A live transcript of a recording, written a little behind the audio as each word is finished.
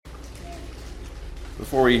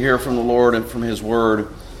before we hear from the Lord and from His Word,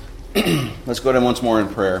 let's go to Him once more in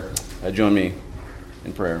prayer. Join me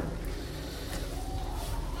in prayer.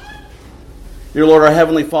 Dear Lord, our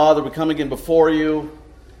Heavenly Father, we come again before You,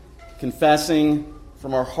 confessing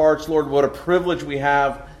from our hearts, Lord, what a privilege we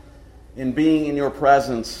have in being in Your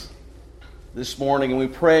presence this morning. And we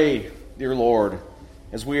pray, dear Lord,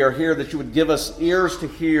 as we are here, that You would give us ears to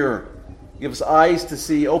hear, give us eyes to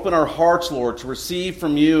see, open our hearts, Lord, to receive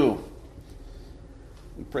from You.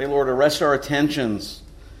 We pray, Lord, arrest our attentions,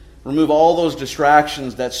 remove all those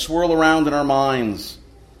distractions that swirl around in our minds,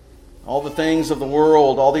 all the things of the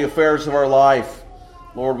world, all the affairs of our life.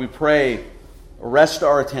 Lord, we pray, arrest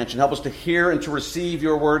our attention. Help us to hear and to receive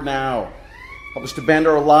Your Word now. Help us to bend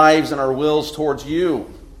our lives and our wills towards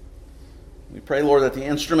You. We pray, Lord, that the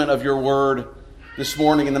instrument of Your Word this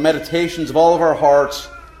morning and the meditations of all of our hearts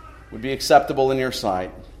would be acceptable in Your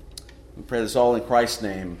sight. We pray this all in Christ's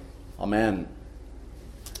name. Amen.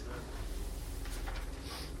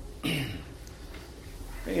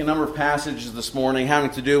 A number of passages this morning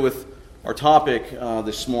having to do with our topic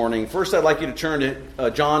this morning. First, I'd like you to turn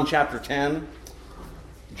to John chapter 10.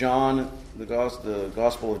 John, the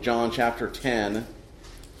Gospel of John chapter 10.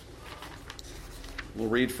 We'll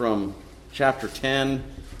read from chapter 10,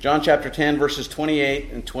 John chapter 10, verses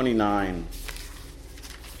 28 and 29.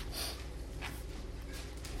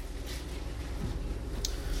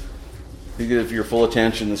 If you give your full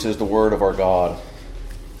attention, this is the Word of our God.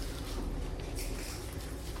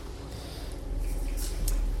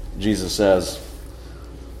 Jesus says,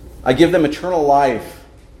 I give them eternal life,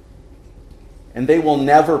 and they will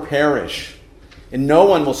never perish, and no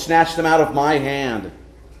one will snatch them out of my hand.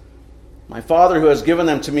 My Father who has given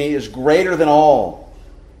them to me is greater than all,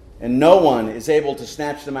 and no one is able to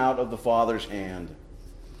snatch them out of the Father's hand.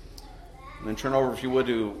 And then turn over, if you would,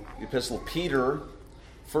 to the Epistle of Peter,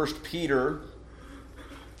 1 Peter,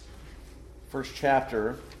 first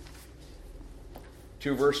chapter.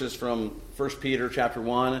 2 verses from 1 Peter chapter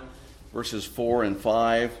 1, verses 4 and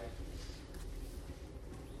 5.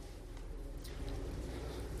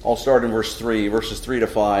 I'll start in verse 3, verses 3 to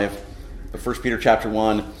 5 of 1 Peter chapter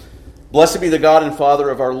 1. Blessed be the God and Father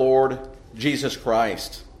of our Lord Jesus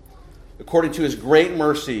Christ. According to His great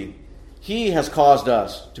mercy, He has caused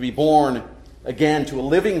us to be born again to a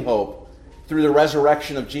living hope through the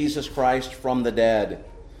resurrection of Jesus Christ from the dead,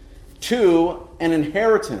 to an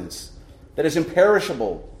inheritance that is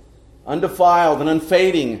imperishable, undefiled, and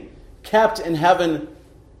unfading, kept in heaven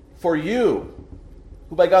for you,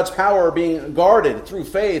 who by God's power are being guarded through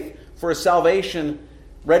faith for a salvation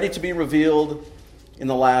ready to be revealed in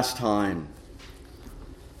the last time.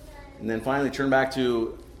 And then finally turn back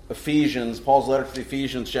to Ephesians, Paul's letter to the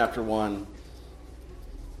Ephesians chapter 1.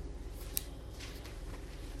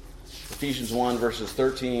 Ephesians 1, verses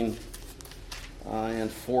 13 and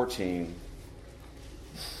 14.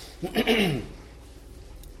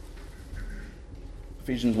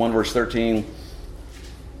 Ephesians 1 verse 13.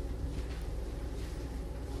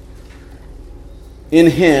 In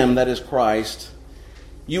Him, that is Christ,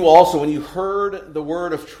 you also, when you heard the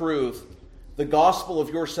word of truth, the gospel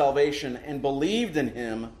of your salvation, and believed in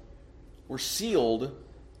Him, were sealed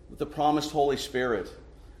with the promised Holy Spirit,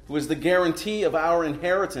 who is the guarantee of our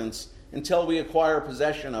inheritance until we acquire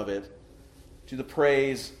possession of it, to the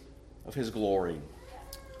praise of His glory.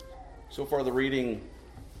 So far, the reading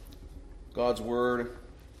of God's Word.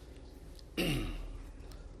 May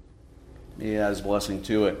He add His blessing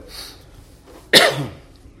to it.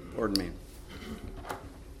 Pardon me.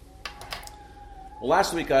 Well,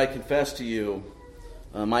 last week I confessed to you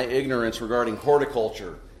my ignorance regarding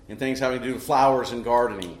horticulture and things having to do with flowers and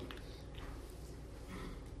gardening.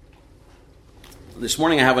 This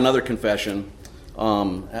morning I have another confession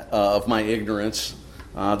of my ignorance.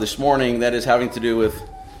 This morning, that is having to do with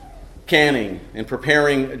canning and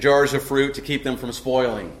preparing jars of fruit to keep them from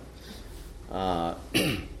spoiling.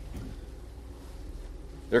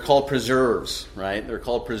 They're called preserves, right? They're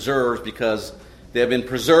called preserves because they have been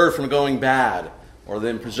preserved from going bad, or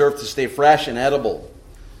they've been preserved to stay fresh and edible.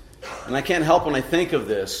 And I can't help when I think of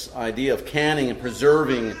this idea of canning and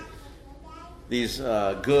preserving these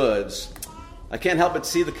goods, I can't help but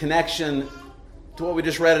see the connection to what we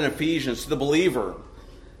just read in Ephesians, to the believer,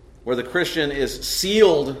 where the Christian is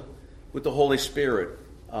sealed with the Holy Spirit.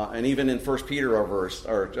 And even in 1 Peter,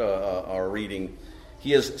 our reading,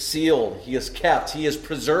 he is sealed, he is kept, he is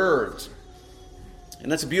preserved.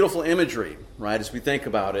 And that's a beautiful imagery, right, as we think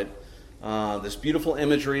about it. This beautiful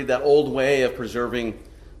imagery, that old way of preserving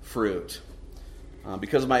fruit.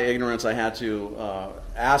 Because of my ignorance, I had to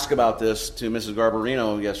ask about this to Mrs.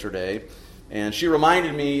 Garbarino yesterday. And she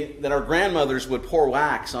reminded me that our grandmothers would pour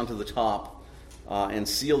wax onto the top and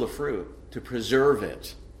seal the fruit, to preserve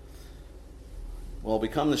it. Well, we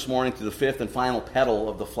come this morning to the fifth and final petal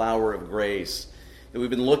of the flower of grace that we've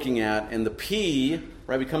been looking at. And the P,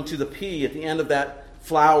 right, we come to the P at the end of that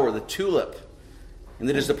flower, the tulip. And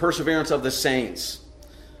that is the perseverance of the saints.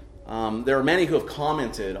 There are many who have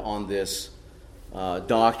commented on this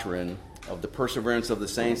doctrine of the perseverance of the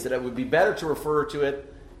saints, that it would be better to refer to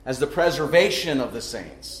it as the preservation of the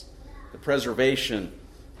saints. The preservation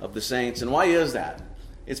of the saints. And why is that?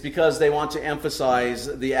 It's because they want to emphasize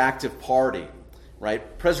the active party,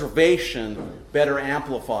 right? Preservation better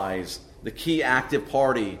amplifies the key active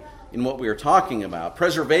party in what we are talking about.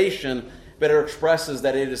 Preservation better expresses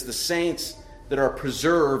that it is the saints that are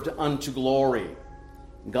preserved unto glory.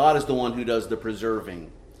 God is the one who does the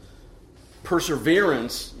preserving.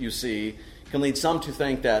 Perseverance, you see, can lead some to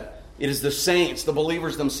think that it is the saints, the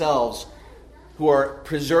believers themselves, who are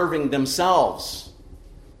preserving themselves.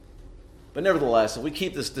 But nevertheless, if we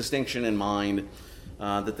keep this distinction in mind,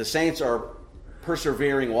 that the saints are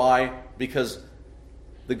persevering. Why? Because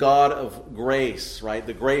the God of grace, right?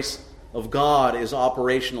 The grace of God is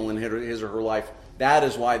operational in his or her life. That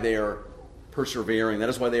is why they are persevering. That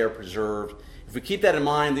is why they are preserved. If we keep that in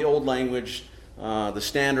mind, the old language, the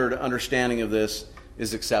standard understanding of this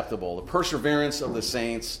is acceptable. The perseverance of the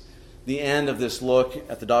saints, the end of this look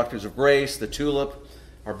at the doctrines of grace, the tulip,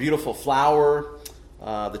 our beautiful flower,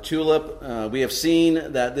 the tulip. We have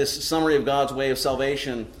seen that this summary of God's way of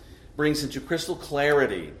salvation brings into crystal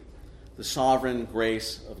clarity the sovereign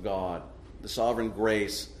grace of God, the sovereign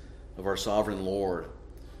grace of our sovereign Lord.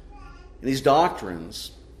 And these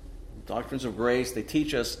doctrines of grace, they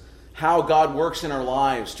teach us how God works in our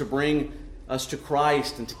lives to bring us to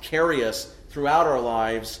Christ and to carry us throughout our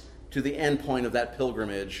lives to the end point of that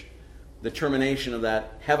pilgrimage, the termination of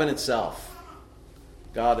that heaven itself.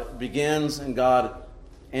 God begins and God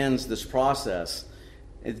ends this process.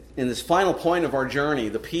 In this final point of our journey,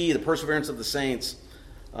 the P, the perseverance of the saints,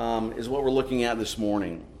 is what we're looking at this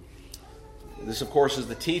morning. This, of course, is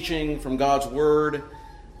the teaching from God's Word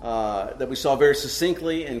that we saw very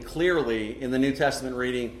succinctly and clearly in the New Testament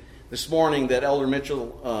reading this morning that Elder Mitchell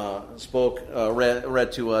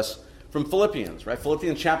read to us from Philippians, right?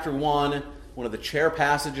 Philippians chapter 1, one of the chair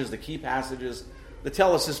passages, the key passages that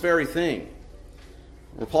tell us this very thing.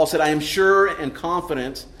 Where Paul said, I am sure and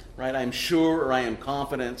confident, right? I am sure or I am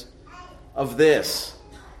confident of this,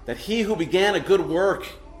 that he who began a good work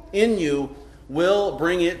in you will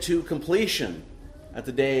bring it to completion at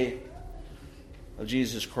the day of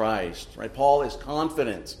Jesus Christ, right? Paul is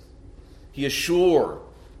confident. He is sure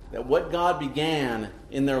that what God began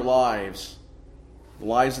in their lives, the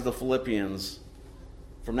lives of the Philippians,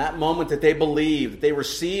 from that moment that they believed, that they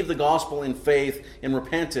received the gospel in faith and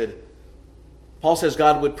repented, Paul says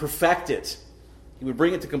God would perfect it. He would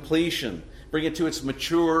bring it to completion, bring it to its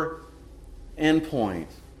mature endpoint.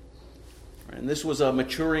 And this was a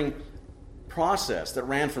maturing process that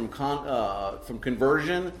ran from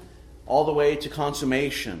conversion all the way to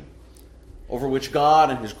consummation, over which God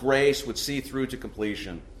and His grace would see through to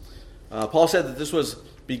completion. Paul said that this was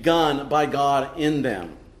begun by God in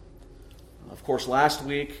them. Of course, last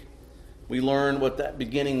week we learned what that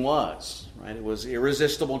beginning was. Right? It was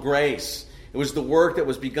irresistible grace. It was the work that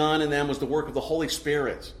was begun in them, was the work of the Holy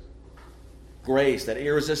Spirit. Grace, that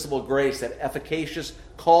irresistible grace, that efficacious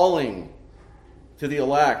calling to the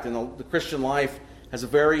elect. And the Christian life has a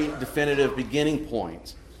very definitive beginning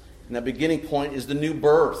point. And that beginning point is the new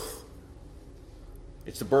birth.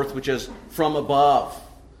 It's the birth which is from above,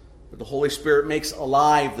 where the Holy Spirit makes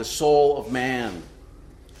alive the soul of man.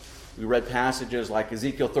 We read passages like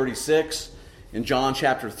Ezekiel 36 and John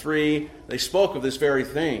chapter 3. They spoke of this very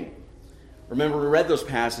thing. Remember, we read those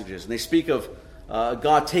passages, and they speak of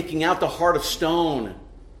God taking out the heart of stone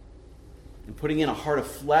and putting in a heart of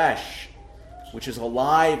flesh, which is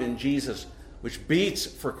alive in Jesus, which beats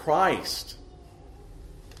for Christ.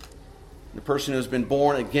 The person who has been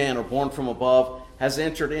born again or born from above has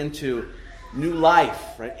entered into new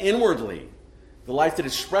life, right? Inwardly. The life that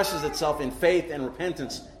expresses itself in faith and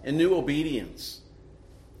repentance and new obedience.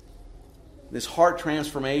 This heart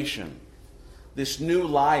transformation, this new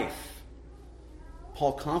life,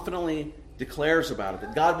 Paul confidently declares about it,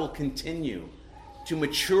 that God will continue to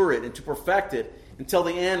mature it and to perfect it until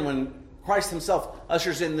the end when Christ Himself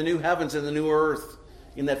ushers in the new heavens and the new earth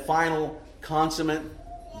in that final consummate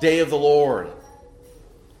day of the Lord.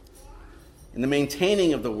 And the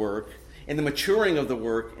maintaining of the work and the maturing of the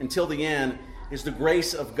work until the end is the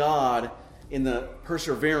grace of God in the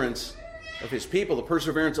perseverance of His people, the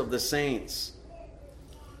perseverance of the saints.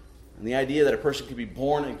 And the idea that a person can be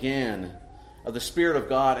born again of the Spirit of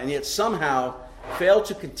God and yet somehow fail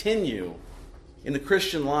to continue in the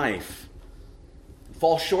Christian life,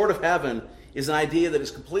 fall short of heaven, is an idea that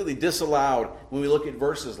is completely disallowed when we look at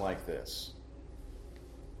verses like this.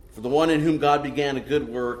 For the one in whom God began a good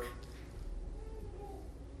work,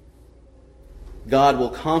 God will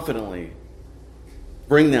confidently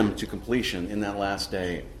bring them to completion in that last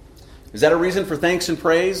day. Is that a reason for thanks and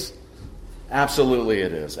praise? Absolutely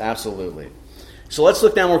it is. Absolutely. So let's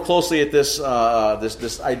look now more closely at this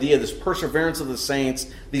idea, this perseverance of the saints,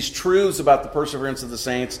 these truths about the perseverance of the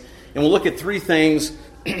saints. And we'll look at three things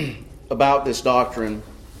about this doctrine.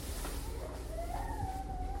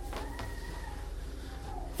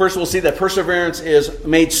 First, we'll see that perseverance is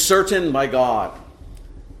made certain by God.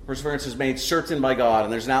 Perseverance is made certain by God.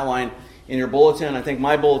 And there's an outline in your bulletin. I think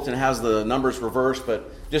my bulletin has the numbers reversed,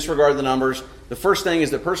 but disregard the numbers. The first thing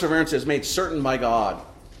is that perseverance is made certain by God.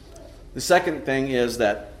 The second thing is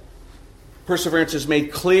that perseverance is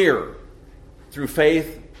made clear through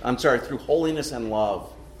through holiness and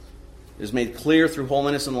love. It is made clear through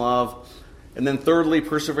holiness and love. And then thirdly,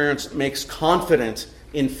 perseverance makes confident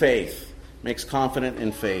in faith. Makes confident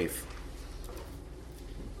in faith.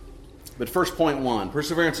 But first, point one,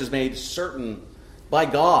 perseverance is made certain by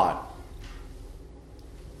God.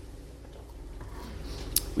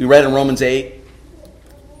 We read in Romans 8, and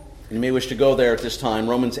you may wish to go there at this time.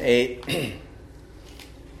 Romans 8.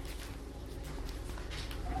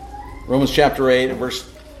 Romans chapter 8, verse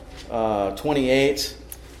 28.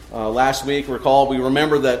 Last week, we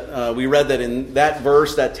remember that we read that in that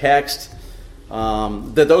verse, that text,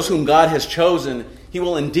 that those whom God has chosen, He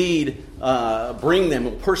will indeed bring them,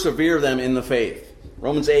 will persevere them in the faith.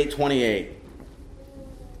 Romans 8, 28.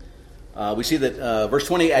 We see that verse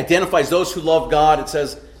 20 identifies those who love God. It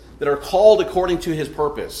says that are called according to His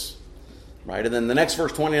purpose. Right? And then the next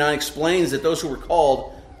verse 29 explains that those who were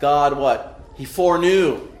called, God, what? He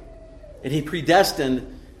foreknew. And He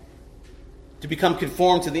predestined to become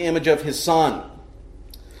conformed to the image of His Son.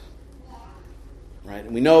 Right?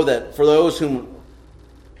 And we know that for those who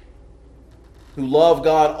love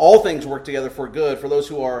God, all things work together for good. For those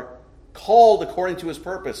who are called according to His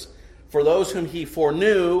purpose. For those whom He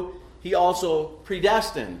foreknew, He also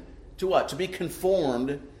predestined to what? To be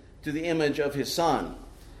conformed to the image of His Son,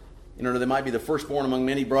 in order that they might be the firstborn among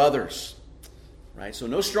many brothers. Right? So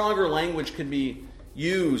no stronger language could be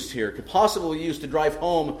used here, could possibly used to drive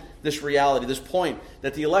home this reality, this point,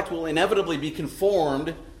 that the elect will inevitably be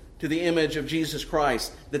conformed to the image of Jesus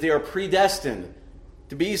Christ, that they are predestined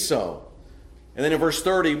to be so. And then in verse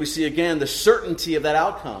 30, we see again the certainty of that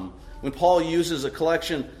outcome when Paul uses a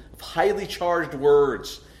collection of highly charged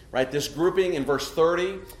words. Right? This grouping in verse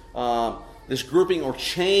 30, this grouping or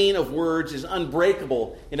chain of words is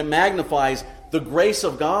unbreakable, and it magnifies the grace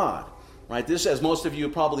of God. Right? This, as most of you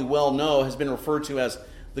probably well know, has been referred to as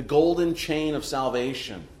the golden chain of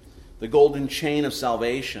salvation. The golden chain of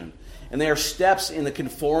salvation. And they are steps in the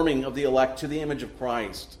conforming of the elect to the image of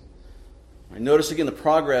Christ. Right? Notice again the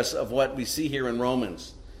progress of what we see here in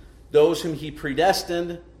Romans. Those whom He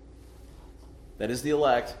predestined, that is the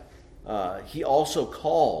elect, He also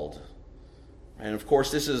called. And of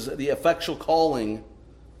course, this is the effectual calling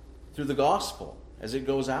through the gospel as it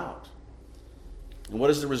goes out. And what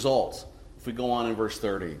is the result? If we go on in verse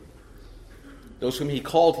 30. Those whom He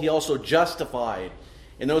called, He also justified.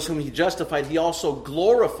 And those whom He justified, He also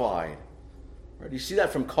glorified. Right? You see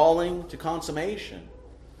that from calling to consummation.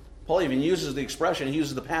 Paul even uses the expression, he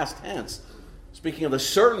uses the past tense, speaking of the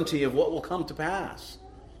certainty of what will come to pass.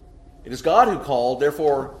 It is God who called,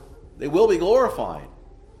 therefore they will be glorified.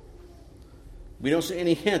 We don't see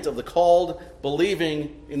any hint of the called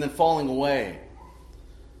believing and then falling away.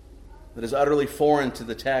 That is utterly foreign to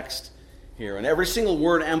the text here. And every single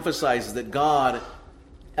word emphasizes that God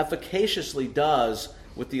efficaciously does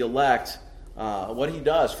with the elect what He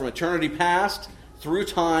does from eternity past, through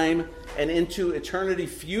time, and into eternity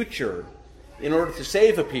future in order to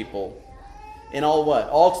save a people. And all what?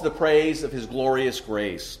 All to the praise of His glorious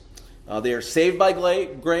grace. They are saved by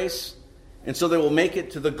grace, and so they will make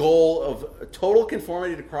it to the goal of total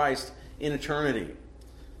conformity to Christ in eternity.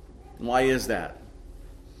 And why is that?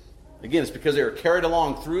 Again, it's because they are carried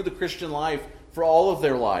along through the Christian life for all of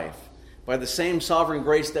their life by the same sovereign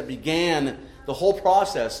grace that began the whole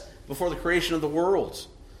process before the creation of the world.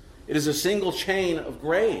 It is a single chain of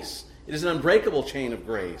grace. It is an unbreakable chain of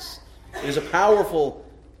grace. It is a powerful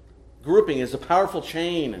grouping. It is a powerful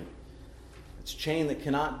chain. It's a chain that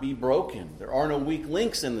cannot be broken. There are no weak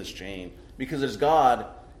links in this chain because it's God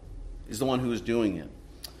is the one who is doing it.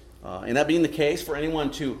 And that being the case, for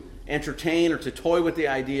anyone to entertain or to toy with the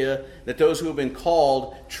idea that those who have been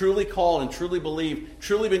called and truly believe,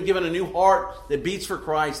 truly been given a new heart that beats for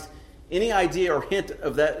Christ, any idea or hint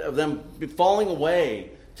of them falling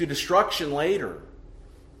away to destruction later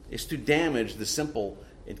is to damage the simple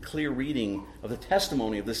and clear reading of the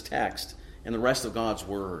testimony of this text and the rest of God's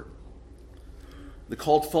Word. The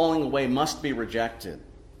cult falling away must be rejected.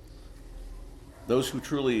 Those who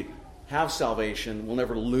truly have salvation will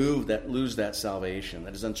never lose that salvation.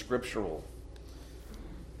 That is unscriptural.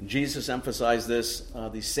 Jesus emphasized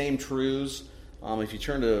these same truths. If you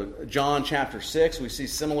turn to John chapter 6, we see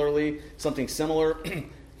something similar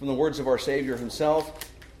from the words of our Savior himself.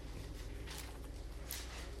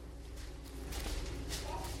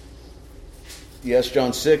 Yes,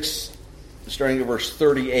 John 6, starting at verse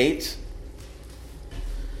 38,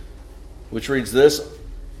 which reads this: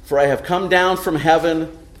 "For I have come down from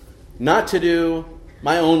heaven not to do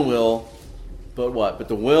my own will, but what? But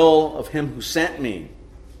the will of him who sent me.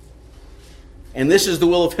 And this is the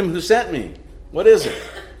will of him who sent me." What is it?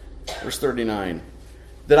 Verse 39.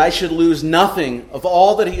 "That I should lose nothing of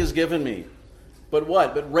all that he has given me, but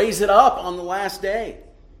what? But raise it up on the last day.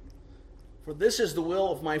 For this is the will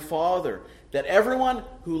of my Father, that everyone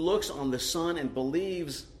who looks on the Son and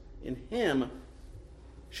believes in him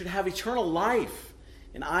should have eternal life,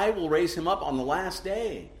 and I will raise him up on the last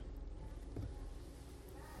day."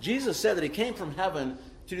 Jesus said that he came from heaven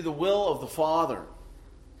to do the will of the Father.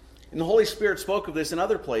 And the Holy Spirit spoke of this in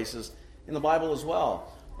other places in the Bible as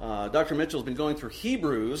well. Dr. Mitchell has been going through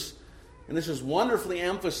Hebrews, and this is wonderfully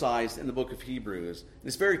emphasized in the book of Hebrews.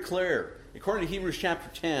 It's very clear. According to Hebrews chapter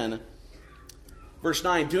 10, verse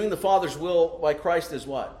 9, doing the Father's will by Christ is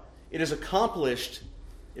what? It is accomplishing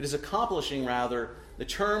the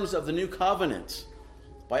terms of the new covenant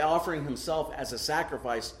by offering himself as a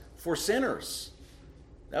sacrifice for sinners.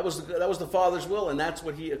 That was the Father's will, and that's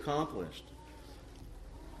what he accomplished.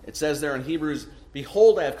 It says there in Hebrews,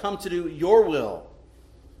 "Behold, I have come to do your will."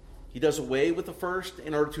 He does away with the first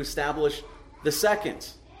in order to establish the second,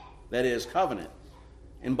 that is, covenant.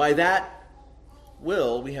 And by that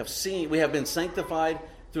will, we have been sanctified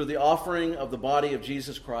through the offering of the body of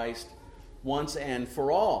Jesus Christ once and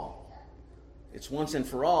for all. It's once and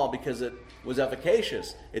for all because it was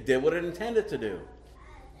efficacious. It did what it intended to do.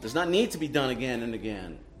 It does not need to be done again and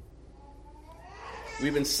again.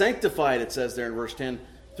 We've been sanctified, it says there in verse 10,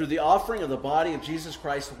 through the offering of the body of Jesus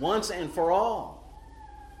Christ once and for all.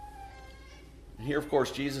 And here, of course,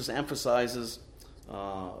 Jesus emphasizes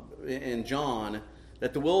in John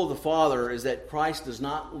that the will of the Father is that Christ does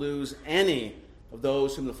not lose any of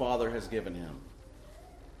those whom the Father has given him.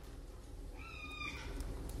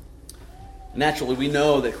 Naturally, we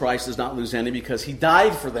know that Christ does not lose any because he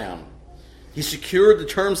died for them. He secured the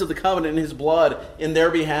terms of the covenant in his blood in their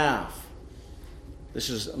behalf. This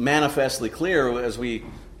is manifestly clear as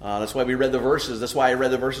that's why we read the verses. That's why I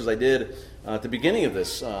read the verses I did at the beginning of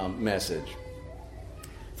this message.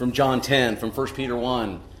 From John 10, from 1 Peter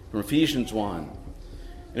 1, from Ephesians 1.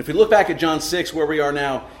 And if we look back at John 6, where we are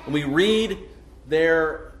now, and we read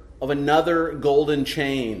there of another golden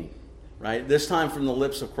chain, right? This time from the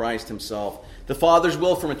lips of Christ himself. The Father's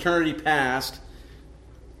will from eternity past,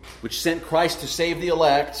 which sent Christ to save the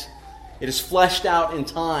elect, it is fleshed out in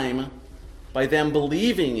time by them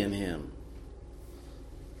believing in him.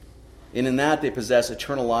 And in that they possess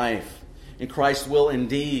eternal life. And Christ will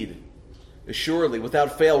indeed, assuredly,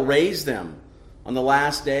 without fail, raise them on the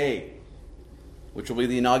last day, which will be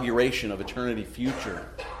the inauguration of eternity future.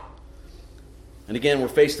 And again, we're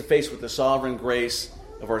face to face with the sovereign grace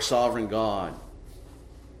of our sovereign God.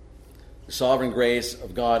 The sovereign grace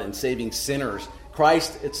of God in saving sinners.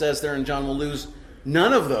 Christ, it says there in John, will lose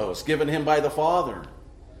none of those given him by the Father.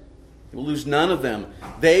 He will lose none of them.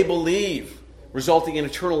 They believe, resulting in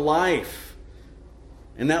eternal life.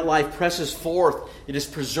 And that life presses forth. It is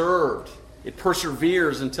preserved. It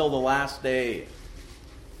perseveres until the last day.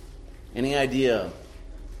 Any idea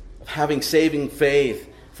of having saving faith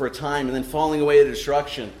for a time and then falling away to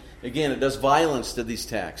destruction, again, it does violence to these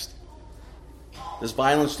texts. It does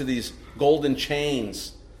violence to these golden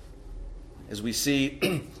chains, as we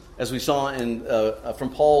see, as we saw from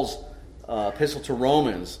Paul's epistle to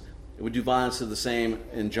Romans. It would do violence to the same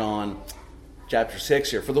in John chapter 6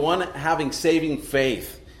 here. For the one having saving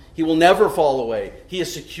faith, he will never fall away. He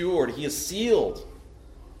is secured. He is sealed.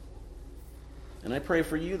 And I pray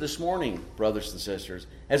for you this morning, brothers and sisters,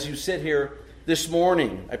 as you sit here this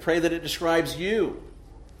morning. I pray that it describes you.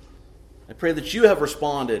 I pray that you have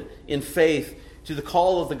responded in faith to the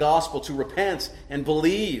call of the gospel to repent and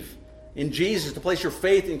believe in Jesus, to place your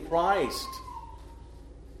faith in Christ.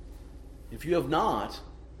 If you have not,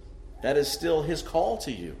 that is still his call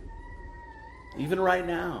to you. Even right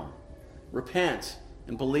now, repent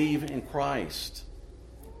and believe in Christ.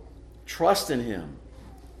 Trust in him.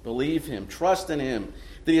 believe him, trust in him,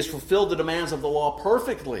 that he has fulfilled the demands of the law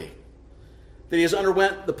perfectly, that he has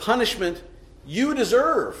underwent the punishment you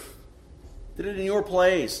deserve, did it in your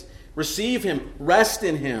place. Receive him, rest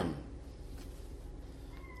in him.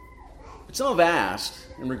 But some have asked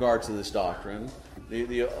in regard to this doctrine,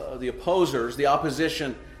 the opposers, the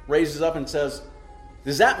opposition raises up and says,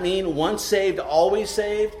 does that mean once saved, always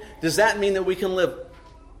saved? Does that mean that we can live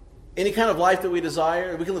any kind of life that we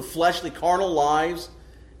desire? We can live fleshly, carnal lives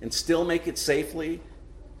and still make it safely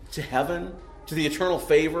to heaven, to the eternal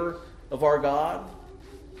favor of our God?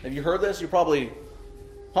 Have you heard this? You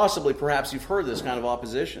possibly, perhaps you've heard this kind of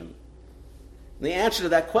opposition. And the answer to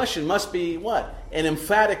that question must be what? An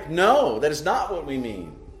emphatic no. That is not what we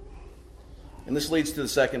mean. And this leads to the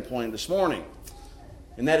second point this morning.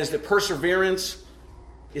 And that is that perseverance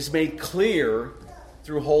is made clear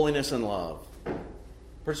through holiness and love.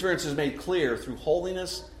 Perseverance is made clear through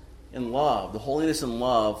holiness and love. The holiness and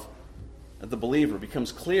love of the believer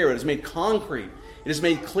becomes clear. It is made concrete. It is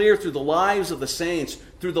made clear through the lives of the saints,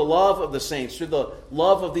 through the love of the saints, through the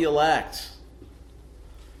love of the elect.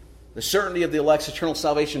 The certainty of the elect's eternal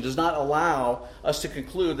salvation does not allow us to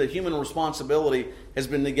conclude that human responsibility has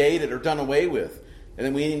been negated or done away with, and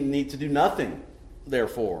that we need to do nothing,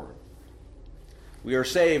 therefore. We are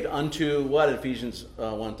saved unto what Ephesians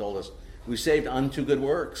 1 told us? We are saved unto good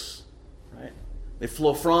works. Right? They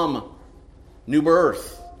flow from new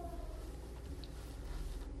birth.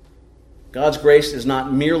 God's grace is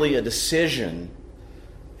not merely a decision.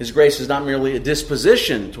 His grace is not merely a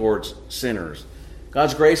disposition towards sinners.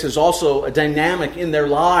 God's grace is also a dynamic in their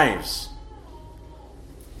lives.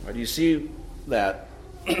 Right, do you see that?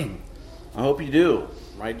 I hope you do.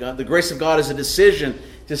 Right? The grace of God is a decision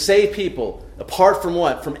to save people apart from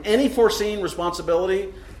what? From any foreseen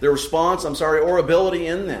responsibility, their response, or ability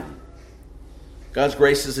in them. God's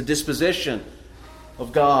grace is a disposition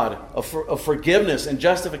of God, of forgiveness and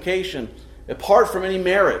justification, apart from any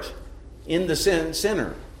merit in the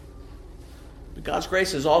sinner. But God's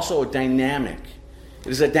grace is also a dynamic. It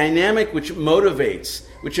is a dynamic which motivates,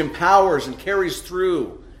 which empowers and carries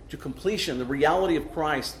through to completion the reality of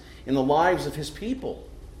Christ in the lives of his people.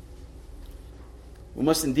 We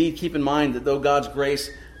must indeed keep in mind that though God's grace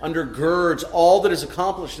undergirds all that is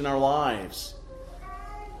accomplished in our lives,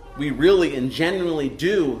 we really and genuinely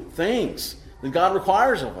do things that God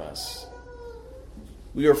requires of us.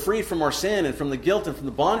 We are free from our sin and from the guilt and from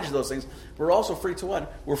the bondage of those things. We're also free to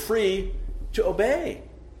what? We're free to obey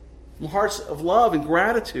from hearts of love and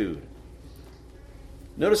gratitude.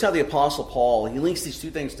 Notice how the Apostle Paul, he links these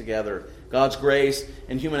two things together, God's grace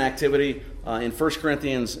and human activity, in 1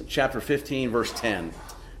 Corinthians chapter 15, verse 10.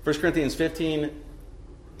 1 Corinthians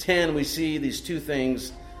 15:10, we see these two things.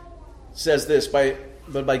 It says this, But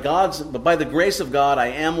by the grace of God I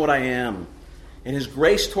am what I am, and his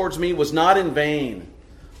grace towards me was not in vain.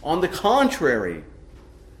 On the contrary,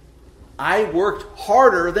 I worked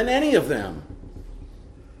harder than any of them.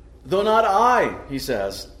 Though not I, he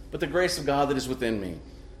says, but the grace of God that is within me.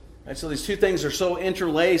 Right, so these two things are so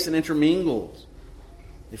interlaced and intermingled.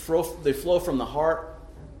 They flow from the heart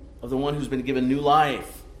of the one who's been given new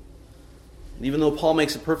life. And even though Paul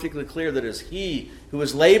makes it perfectly clear that it is he who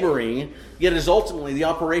is laboring, yet it is ultimately the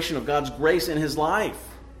operation of God's grace in his life.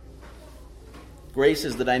 Grace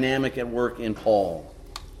is the dynamic at work in Paul.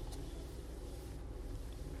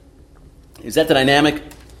 Is that the dynamic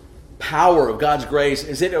power of God's grace?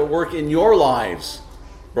 Is it at work in your lives,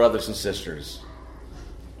 brothers and sisters?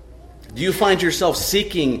 Do you find yourself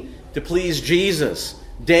seeking to please Jesus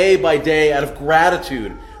day by day out of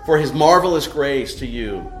gratitude for his marvelous grace to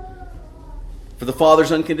you? For the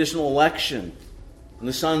Father's unconditional election and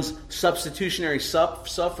the Son's substitutionary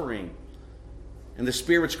suffering and the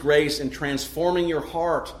Spirit's grace in transforming your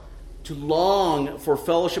heart to long for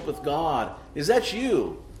fellowship with God. Is that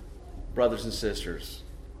you, brothers and sisters?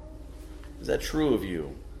 Is that true of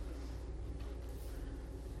you?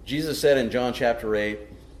 Jesus said in John chapter 8,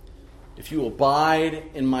 if you abide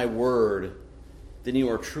in my word, then you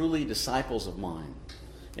are truly disciples of mine.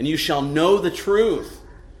 And you shall know the truth.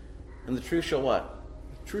 And the truth shall what?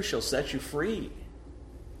 The truth shall set you free.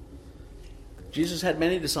 Jesus had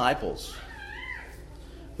many disciples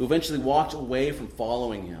who eventually walked away from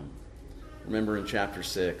following him. Remember in chapter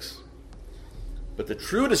 6. But the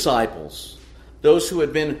true disciples, those who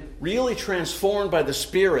had been really transformed by the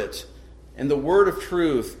Spirit and the word of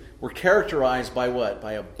truth, were characterized by what?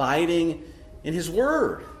 By abiding in his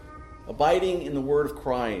word. Abiding in the word of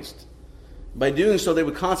Christ. By doing so, they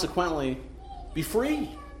would consequently be free.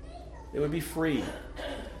 They would be free.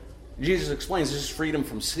 Jesus explains this is freedom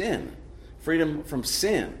from sin. Freedom from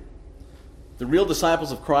sin. The real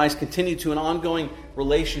disciples of Christ continue to an ongoing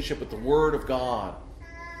relationship with the Word of God.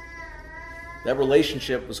 That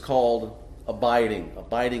relationship was called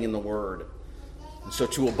abiding in the Word. And so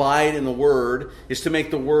to abide in the Word is to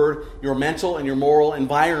make the Word your mental and your moral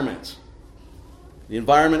environment. The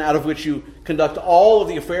environment out of which you conduct all of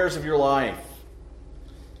the affairs of your life.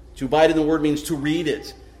 To abide in the Word means to read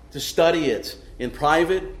it, to study it in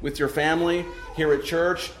private with your family, here at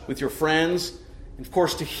church, with your friends, and of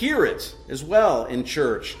course to hear it as well in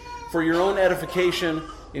church for your own edification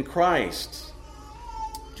in Christ.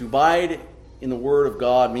 To abide in the Word of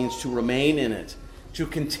God means to remain in it, to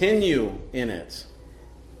continue in it.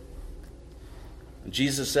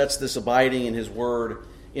 Jesus sets this abiding in His Word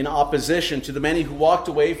in opposition to the many who walked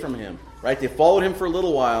away from Him. Right? They followed Him for a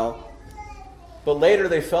little while, but later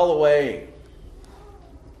they fell away.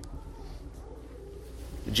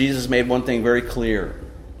 Jesus made one thing very clear.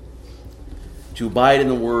 To abide in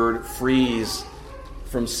the Word frees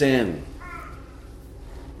from sin.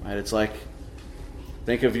 Right? It's like,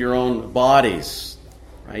 think of your own bodies.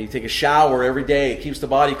 Right? You take a shower every day. It keeps the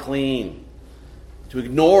body clean. To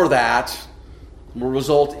ignore that will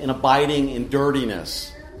result in abiding in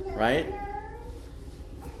dirtiness. Right?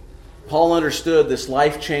 Paul understood this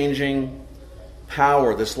life-changing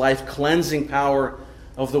power, this life-cleansing power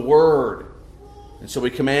of the Word. And so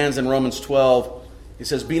he commands in Romans 12, he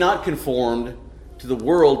says, "Be not conformed to the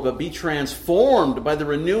world, but be transformed by the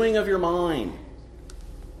renewing of your mind."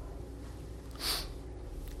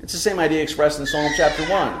 It's the same idea expressed in Psalm chapter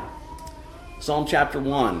 1. Psalm chapter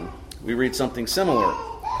 1, we read something similar.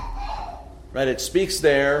 Right? It speaks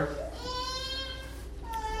there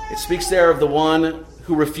of the one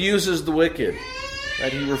who refuses the wicked.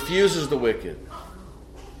 Right? He refuses the wicked.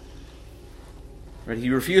 Right? He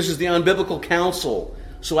refuses the unbiblical counsel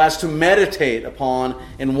so as to meditate upon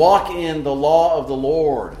and walk in the law of the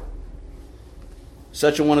Lord.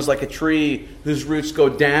 Such a one is like a tree whose roots go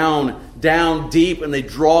down deep, and they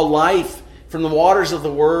draw life from the waters of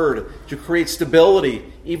the Word to create stability,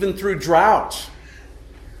 even through drought,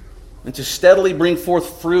 and to steadily bring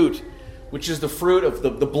forth fruit, which is the fruit of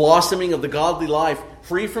the blossoming of the godly life,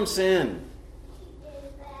 free from sin.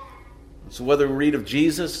 So whether we read of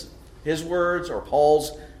Jesus, His words, or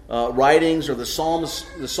Paul's writings, or the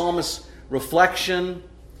psalmist's reflection,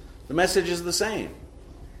 the message is the same.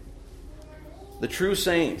 The true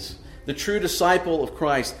saint, the true disciple of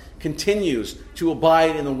Christ, continues to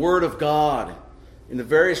abide in the Word of God in the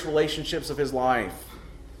various relationships of his life,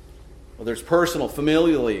 whether it's personal,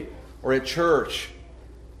 familially, or at church.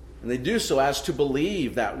 And they do so as to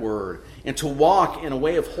believe that Word and to walk in a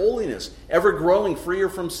way of holiness, ever growing freer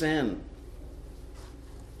from sin.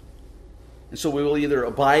 And so we will either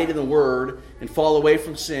abide in the Word and fall away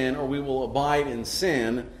from sin, or we will abide in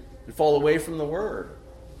sin and fall away from the Word.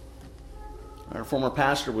 Our former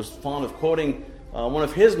pastor was fond of quoting one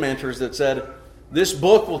of his mentors that said, "This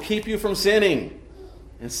book will keep you from sinning,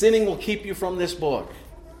 and sinning will keep you from this book."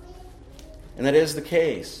 And that is the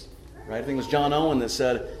case. Right? I think it was John Owen that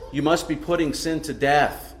said, "You must be putting sin to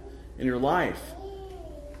death in your life."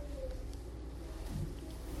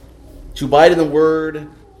 To abide in the Word,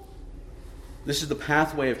 this is the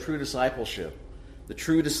pathway of true discipleship. The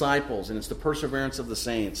true disciples, and it's the perseverance of the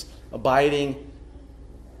saints, abiding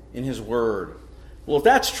in His Word. Well, if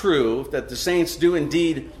that's true, that the saints do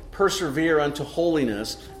indeed persevere unto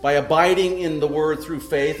holiness by abiding in the Word through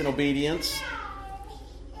faith and obedience,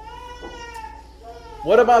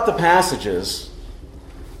 what about the passages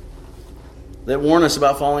that warn us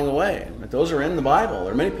about falling away? Those are in the Bible.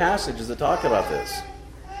 There are many passages that talk about this.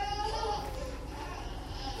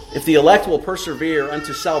 If the elect will persevere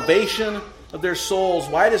unto salvation of their souls,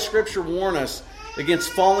 why does Scripture warn us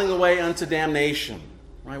against falling away unto damnation?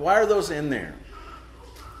 Right? Why are those in there?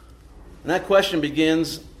 And that question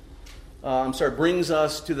brings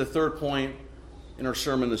us to the third point in our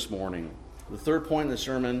sermon this morning. The third point in the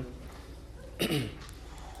sermon: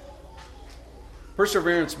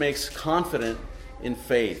 perseverance makes confident in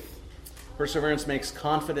faith. Perseverance makes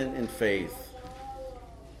confident in faith.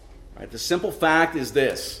 Right? The simple fact is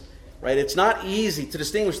this. Right? It's not easy to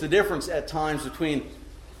distinguish the difference at times between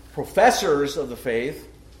professors of the faith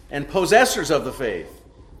and possessors of the faith.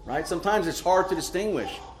 Right? Sometimes it's hard to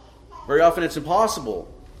distinguish. Very often it's impossible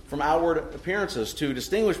from outward appearances to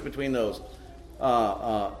distinguish between those.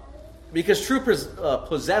 Because true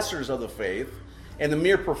possessors of the faith and the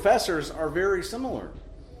mere professors are very similar.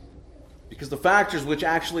 Because the factors which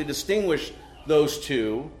actually distinguish those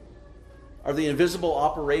two are the invisible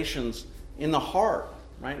operations in the heart,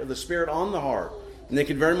 right, of the Spirit on the heart. And they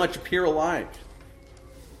can very much appear alike.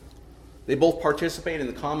 They both participate in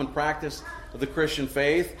the common practice of the Christian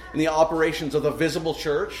faith, in the operations of the visible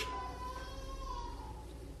church.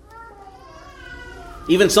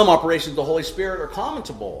 Even some operations of the Holy Spirit are common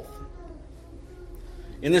to both.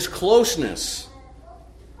 In this closeness,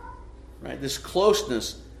 right, this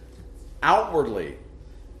closeness outwardly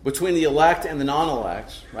between the elect and the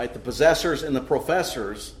non-elect, right, the possessors and the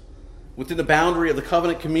professors, within the boundary of the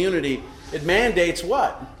covenant community, it mandates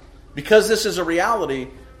what? Because this is a reality,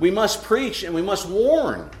 we must preach and we must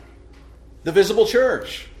warn the visible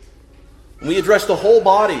church. And we address the whole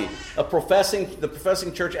body of the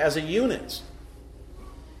professing church as a unit.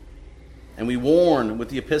 And we warn with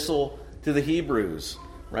the epistle to the Hebrews,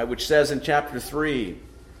 right, which says in chapter 3, it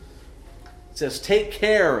says, take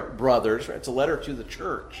care, brothers. Right, it's a letter to the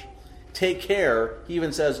church. Take care, he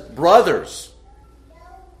even says, brothers,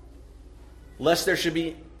 lest there should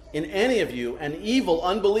be in any of you an evil,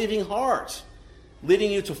 unbelieving heart,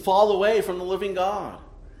 leading you to fall away from the living God.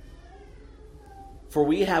 For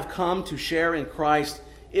we have come to share in Christ,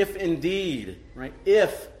 if indeed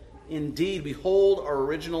we hold our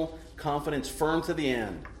original confidence firm to the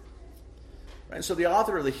end. Right? So the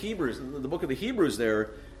author of the Hebrews, the book of the Hebrews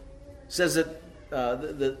there, says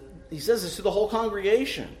that he says this to the whole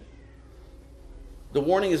congregation. The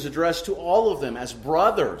warning is addressed to all of them as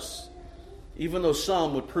brothers, even though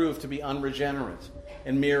some would prove to be unregenerate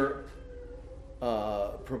and mere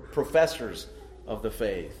professors of the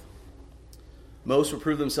faith. Most would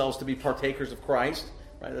prove themselves to be partakers of Christ,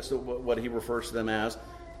 right? That's what he refers to them as.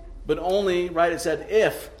 But only, right, it said,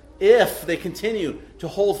 if they continue to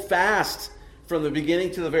hold fast from the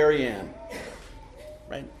beginning to the very end,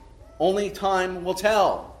 right? Only time will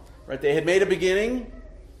tell, right? They had made a beginning,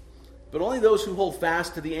 but only those who hold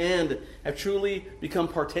fast to the end have truly become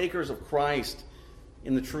partakers of Christ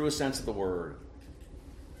in the truest sense of the word.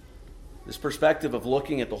 This perspective of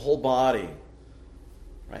looking at the whole body,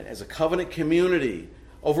 right, as a covenant community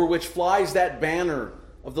over which flies that banner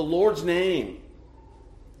of the Lord's name.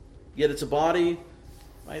 Yet it's a body,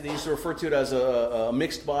 right, they used to refer to it as a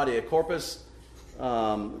mixed body, a corpus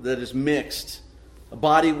that is mixed. A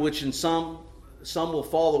body which in some will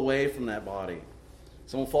fall away from that body.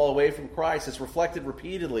 Some will fall away from Christ. It's reflected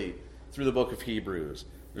repeatedly through the book of Hebrews.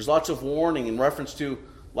 There's lots of warning in reference to,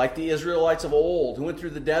 like the Israelites of old who went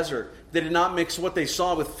through the desert. They did not mix what they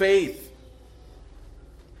saw with faith.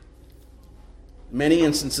 In many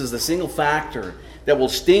instances, the single factor that will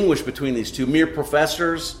distinguish between these two, mere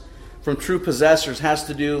professors from true possessors, has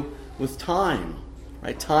to do with time.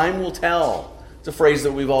 Right? Time will tell. It's a phrase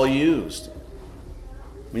that we've all used.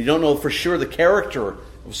 When you don't know for sure the character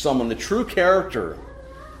of someone, the true character,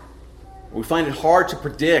 we find it hard to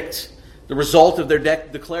predict the result of their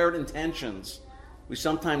declared intentions. We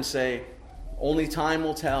sometimes say, only time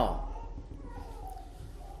will tell.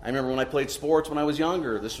 I remember when I played sports when I was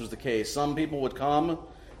younger, this was the case. Some people would come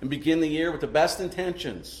and begin the year with the best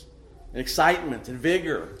intentions and excitement and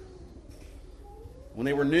vigor. When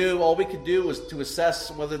they were new, all we could do was to assess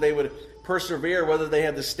whether they would persevere, whether they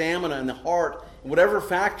had the stamina and the heart, and whatever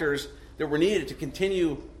factors that were needed to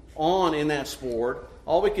continue on in that sport.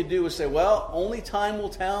 All we could do was say, well, only time will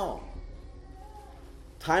tell.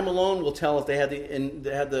 Time alone will tell if they had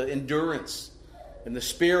the endurance and the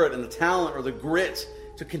spirit and the talent or the grit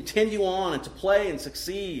to continue on and to play and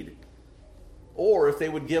succeed. Or if they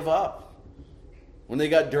would give up when they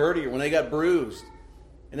got dirty or when they got bruised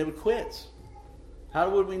and they would quit. How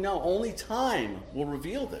would we know? Only time will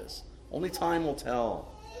reveal this. Only time will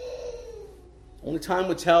tell. Only time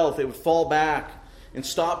would tell if they would fall back and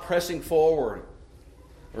stop pressing forward,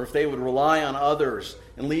 or if they would rely on others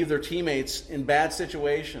and leave their teammates in bad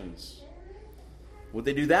situations. Would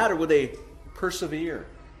they do that, or would they persevere?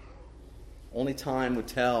 Only time would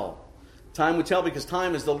tell. Time would tell because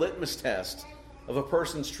time is the litmus test of a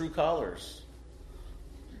person's true colors.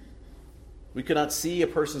 We cannot see a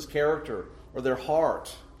person's character or their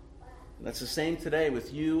heart. And that's the same today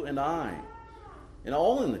with you and I, and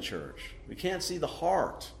all in the church. We can't see the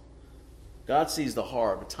heart. God sees the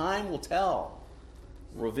heart, but time will tell,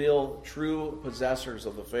 reveal true possessors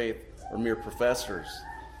of the faith or mere professors.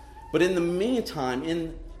 But in the meantime,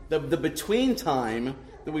 in the between time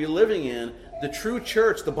that we're living in, the true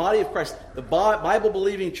church, the body of Christ, the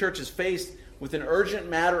Bible-believing church is faced with an urgent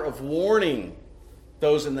matter of warning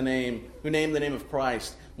those who name the name of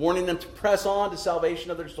Christ, warning them to press on to salvation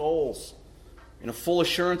of their souls in a full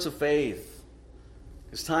assurance of faith.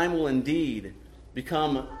 Because time will indeed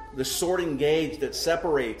become the sorting gauge that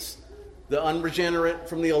separates the unregenerate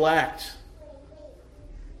from the elect.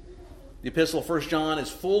 The epistle of 1 John is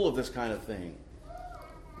full of this kind of thing.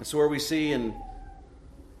 That's where we see in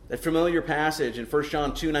that familiar passage in 1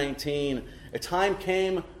 John 2:19, a time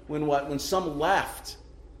came when some left.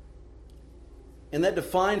 And that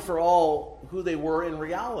defined for all who they were in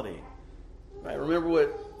reality. Right? Remember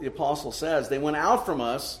what the apostle says. They went out from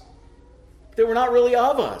us, but they were not really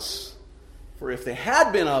of us. For if they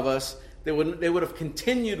had been of us, they would have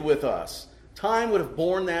continued with us. Time would have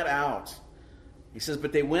borne that out. He says,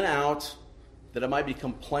 but they went out that it might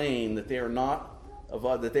become plain that they are not of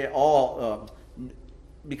us, that they all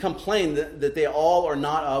become plain that they all are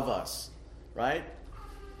not of us. Right?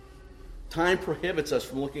 Time prohibits us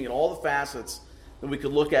from looking at all the facets that we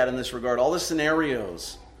could look at in this regard, all the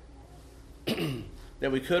scenarios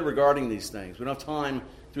that we could regarding these things. We don't have time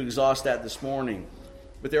to exhaust that this morning.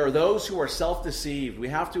 But there are those who are self-deceived. We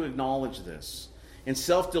have to acknowledge this. And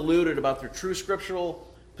self-deluded about their true scriptural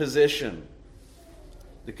position,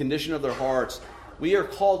 the condition of their hearts. We are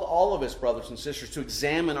called, all of us, brothers and sisters, to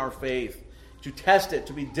examine our faith, to test it,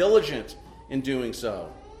 to be diligent in doing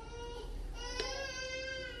so.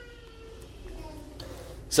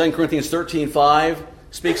 2 Corinthians 13:5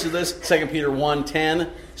 speaks of this. 2 Peter 1:10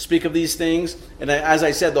 speak of these things. And as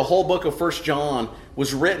I said, the whole book of 1 John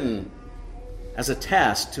was written as a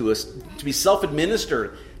test to us, to be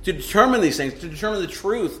self-administered, to determine these things, to determine the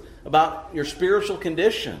truth about your spiritual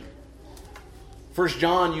condition. 1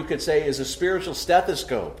 John, you could say, is a spiritual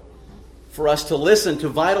stethoscope for us to listen to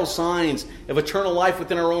vital signs of eternal life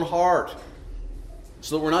within our own heart,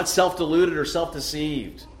 so that we're not self-deluded or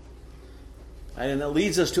self-deceived. And it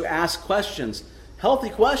leads us to ask questions, healthy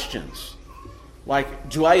questions, like,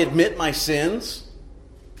 do I admit my sins?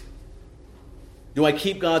 Do I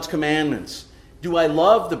keep God's commandments? Do I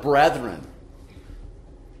love the brethren?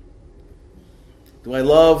 Do I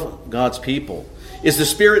love God's people? Is the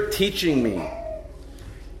Spirit teaching me?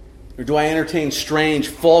 Or do I entertain strange,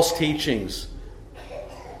 false teachings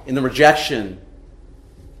in the rejection,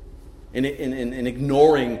 in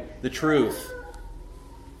ignoring the truth?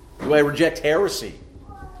 Do I reject heresy?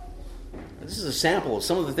 This is a sample of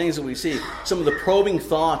some of the things that we see, some of the probing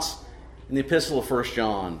thoughts in the epistle of 1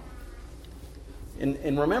 John.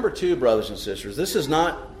 And remember too, brothers and sisters,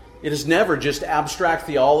 it is never just abstract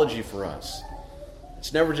theology for us.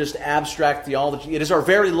 It's never just abstract theology. It is our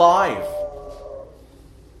very life.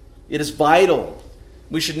 It is vital.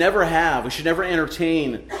 We should never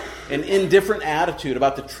entertain an indifferent attitude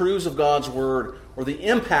about the truths of God's Word or the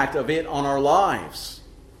impact of it on our lives.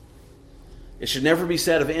 It should never be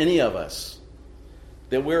said of any of us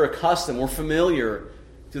that we're familiar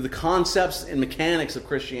to the concepts and mechanics of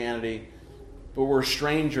Christianity, but we're a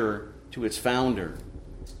stranger to its founder.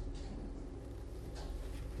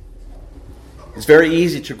 It's very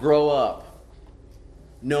easy to grow up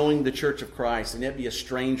knowing the Church of Christ and yet be a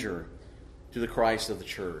stranger to the Christ of the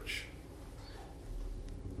church.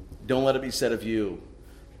 Don't let it be said of you,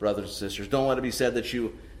 brothers and sisters. Don't let it be said that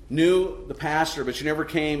you knew the pastor, but you never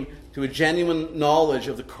came to a genuine knowledge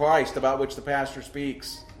of the Christ about which the pastor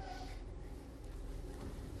speaks.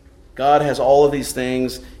 God has all of these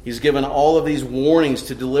things. He's given all of these warnings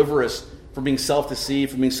to deliver us from being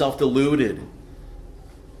self-deceived, from being self-deluded,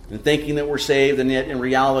 and thinking that we're saved and yet in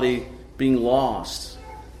reality being lost.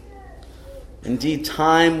 Indeed,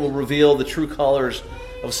 time will reveal the true colors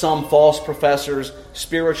of some false professors'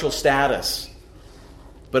 spiritual status.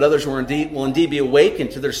 But others will indeed be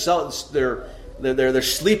awakened to their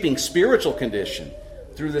sleeping spiritual condition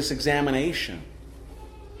through this examination.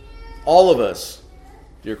 All of us,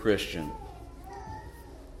 dear Christian,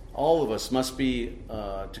 all of us must be,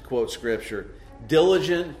 to quote Scripture,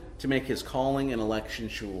 diligent to make His calling and election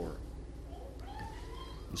sure.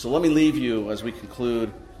 And so let me leave you, as we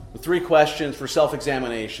conclude, with 3 questions for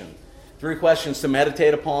self-examination. 3 questions to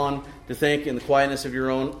meditate upon, to think in the quietness of your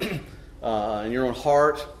own in your own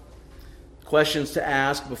heart. Questions to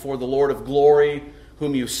ask before the Lord of glory,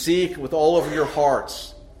 whom you seek with all of your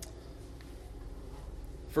hearts.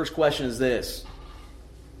 First question is this: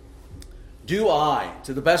 do I,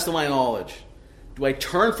 to the best of my knowledge, do I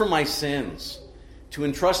turn from my sins to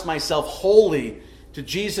entrust myself wholly to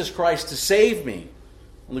Jesus Christ to save me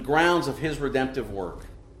on the grounds of His redemptive work?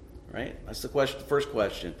 Right? That's the question. The first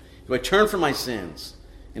question. Do I turn from my sins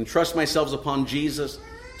and trust myself upon Jesus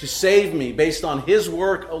to save me based on His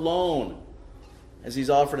work alone as He's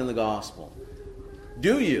offered in the gospel?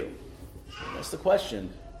 Do you? That's the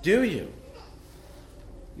question. Do you?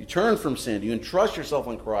 You turn from sin. Do you entrust yourself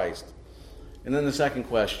on Christ? And then the second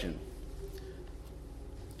question: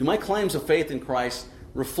 do my claims of faith in Christ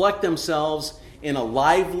reflect themselves in a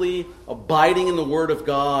lively abiding in the Word of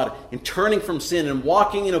God and turning from sin and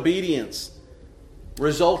walking in obedience,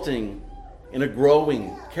 resulting in a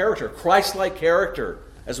growing character, Christ-like character,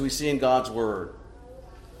 as we see in God's Word?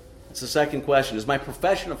 That's the second question. Is my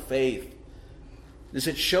profession of faith, does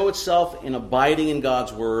it show itself in abiding in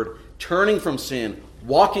God's Word, turning from sin,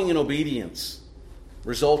 walking in obedience,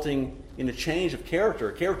 resulting in a change of character,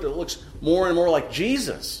 a character that looks more and more like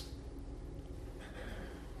Jesus.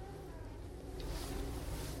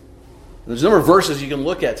 There's a number of verses you can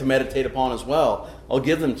look at to meditate upon as well. I'll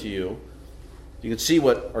give them to you. You can see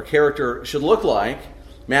what our character should look like.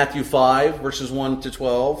 Matthew 5, verses 1 to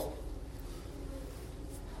 12.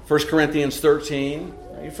 1 Corinthians 13.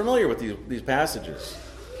 Are you familiar with these passages?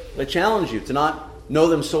 They challenge you to not know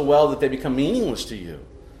them so well that they become meaningless to you.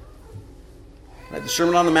 Right, the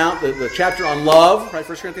Sermon on the Mount, the chapter on love, right?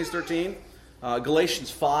 1 Corinthians 13.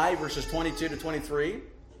 Galatians 5, verses 22 to 23.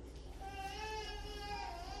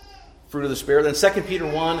 Fruit of the Spirit. Then 2 Peter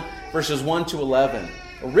 1, verses 1 to 11.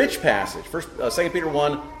 A rich passage. 2 Peter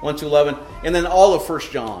 1, 1 to 11. And then all of 1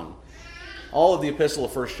 John. All of the epistle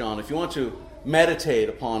of 1 John. If you want to meditate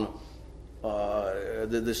upon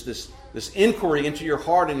this inquiry into your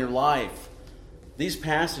heart and your life, these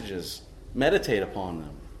passages, meditate upon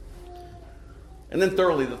them. And then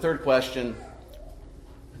thirdly, the third question,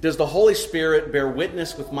 does the Holy Spirit bear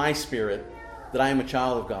witness with my spirit that I am a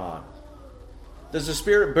child of God? Does the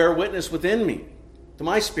Spirit bear witness within me, to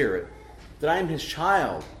my spirit, that I am His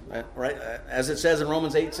child? Right? As it says in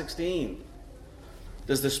Romans 8:16.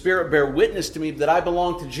 Does the Spirit bear witness to me that I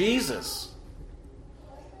belong to Jesus?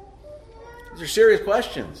 These are serious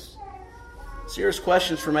questions. Serious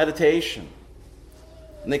questions for meditation.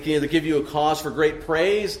 And they can either give you a cause for great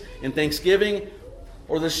praise and thanksgiving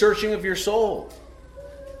or the searching of your soul.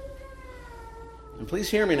 And please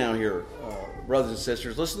hear me now here, brothers and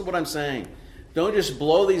sisters. Listen to what I'm saying. Don't just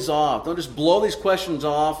blow these off. Don't just blow these questions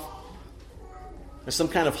off as some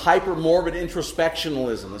kind of hyper-morbid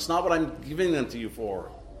introspectionalism. That's not what I'm giving them to you for.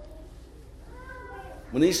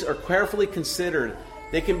 When these are carefully considered,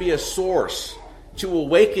 they can be a source to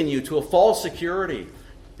awaken you to a false security.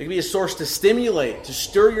 They can be a source to stimulate, to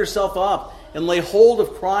stir yourself up and lay hold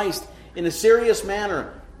of Christ in a serious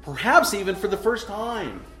manner, perhaps even for the first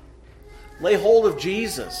time. Lay hold of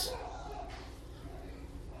Jesus.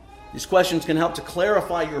 These questions can help to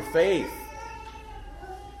clarify your faith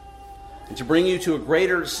and to bring you to a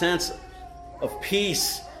greater sense of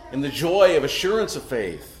peace and the joy of assurance of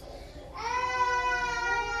faith.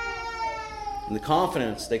 And the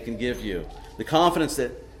confidence they can give you. The confidence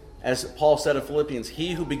that, as Paul said in Philippians,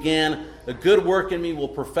 he who began a good work in me will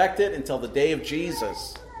perfect it until the day of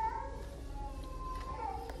Jesus.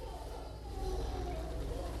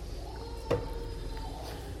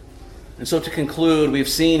 And so to conclude, we've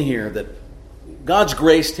seen here that God's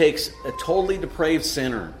grace takes a totally depraved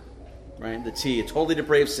sinner, right? The T, a totally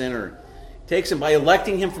depraved sinner. Takes him by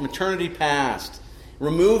electing him from eternity past,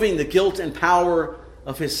 removing the guilt and power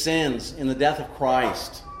of his sins in the death of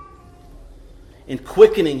Christ, and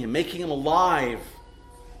quickening him, making him alive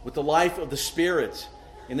with the life of the Spirit,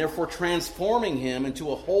 and therefore transforming him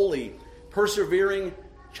into a holy, persevering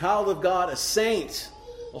child of God, a saint,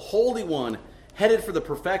 a holy one, headed for the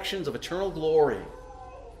perfections of eternal glory.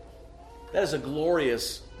 That is a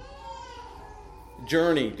glorious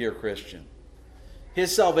journey, dear Christian.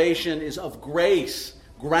 His salvation is of grace,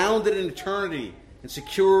 grounded in eternity, and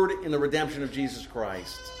secured in the redemption of Jesus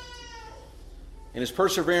Christ. And his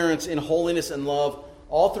perseverance in holiness and love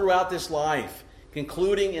all throughout this life,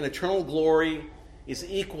 concluding in eternal glory, is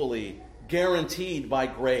equally guaranteed by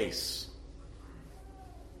grace.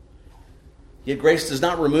 Yet grace does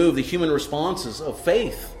not remove the human responses of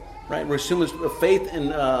faith, right? Of faith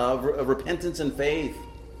and of repentance and faith.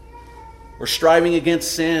 We're striving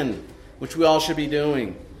against sin, which we all should be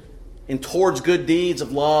doing, and towards good deeds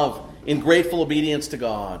of love in grateful obedience to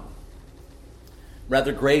God.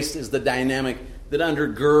 Rather, grace is the dynamic that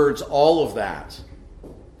undergirds all of that.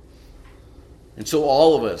 And so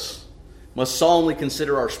all of us must solemnly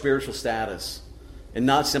consider our spiritual status and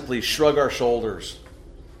not simply shrug our shoulders,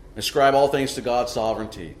 ascribe all things to God's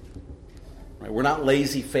sovereignty. Right? We're not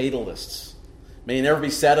lazy fatalists. May it never be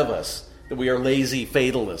said of us that we are lazy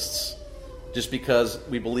fatalists just because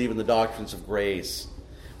we believe in the doctrines of grace.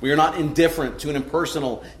 We are not indifferent to an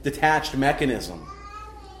impersonal, detached mechanism.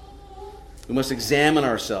 We must examine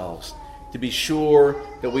ourselves to be sure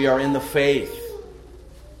that we are in the faith.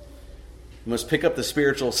 We must pick up the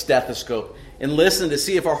spiritual stethoscope and listen to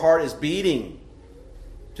see if our heart is beating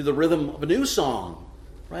to the rhythm of a new song.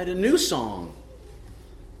 Right? A new song.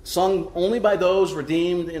 Sung only by those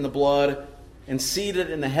redeemed in the blood and seated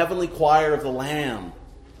in the heavenly choir of the Lamb.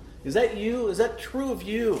 Is that you? Is that true of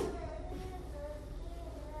you?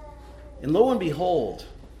 And lo and behold,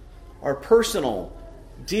 our personal,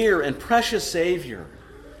 dear, and precious Savior,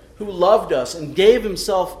 who loved us and gave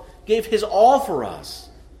his all for us,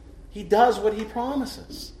 he does what he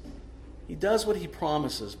promises. He does what he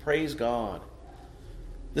promises. Praise God.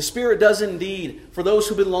 The Spirit does indeed for those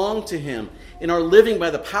who belong to Him and are living by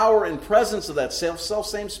the power and presence of that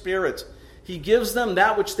self-same Spirit. He gives them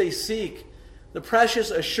that which they seek, the precious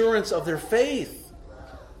assurance of their faith.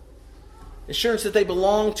 Assurance that they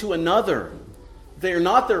belong to another. They are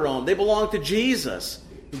not their own. They belong to Jesus,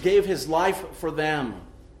 who gave His life for them,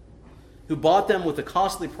 who bought them with the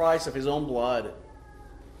costly price of His own blood.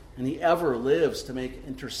 And He ever lives to make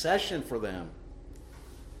intercession for them.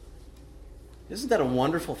 Isn't that a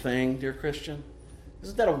wonderful thing, dear Christian?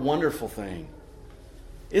 Isn't that a wonderful thing?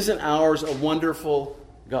 Isn't ours a wonderful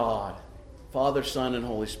God, Father, Son, and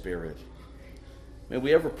Holy Spirit? May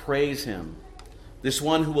we ever praise Him, this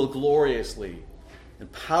one who will gloriously and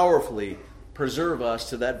powerfully preserve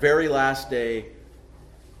us to that very last day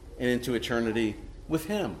and into eternity with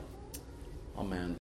Him. Amen.